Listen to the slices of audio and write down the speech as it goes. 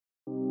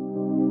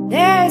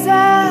There's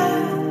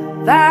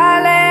a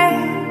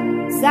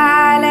violent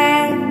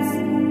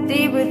silence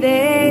deep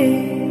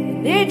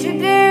within.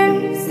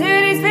 Introduced to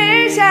these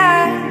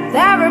visions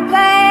that we're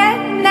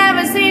playing,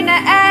 never seen the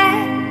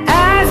end.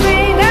 As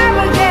we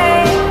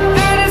navigate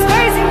through this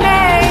crazy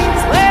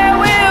maze, where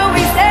will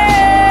we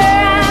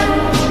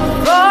stand?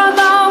 For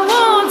the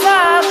wounds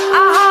of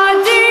our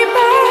heart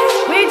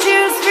deepen, we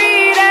choose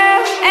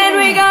freedom, and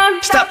we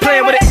gon' stop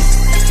playing with it.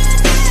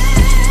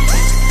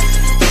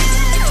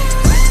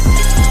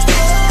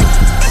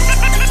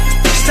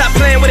 Stop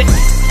playing with it.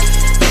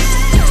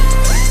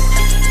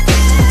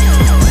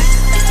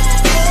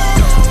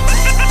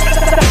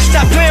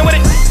 Stop playing with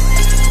it.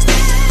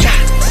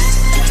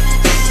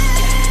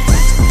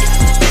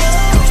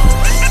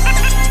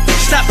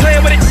 Stop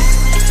playing with it.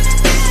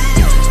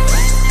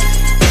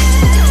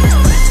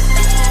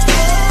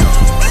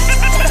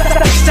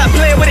 Stop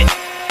playing with it.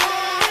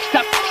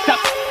 Stop, stop.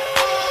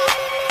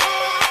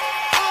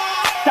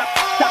 Stop,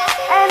 stop.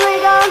 and we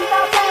gon'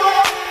 stop playing with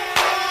it.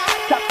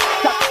 Stop,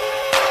 stop.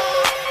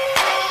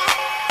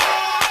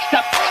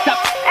 Stop, stop.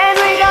 And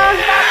we gon'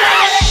 stop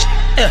playing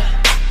with it.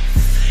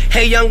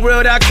 Hey, young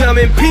world, I come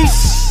in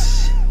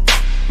peace.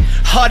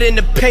 Heart in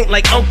the paint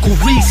like Uncle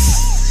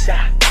Reese.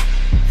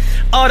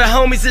 All the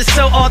homies is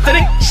so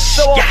authentic.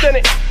 So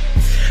authentic.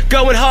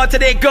 Going hard till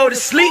they go to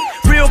sleep.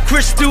 Real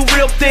Christians do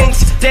real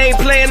things. They ain't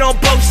playing on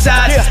both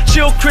sides.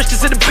 Chill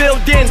Christians in the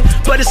building,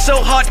 but it's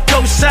so hard to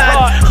go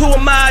side. Who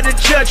am I to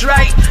judge,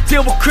 right?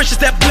 Deal with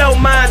Christians that blow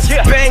minds.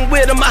 Bang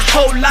with them my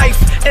whole life,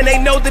 and they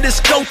know that it's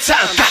go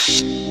time.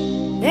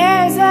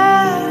 There's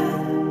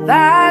a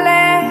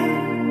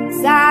violent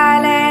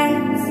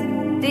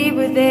silence deep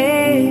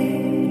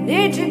within.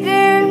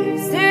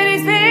 Introduced to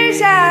these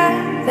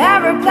visions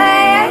that we're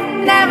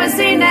playing, never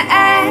seen the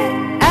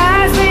end.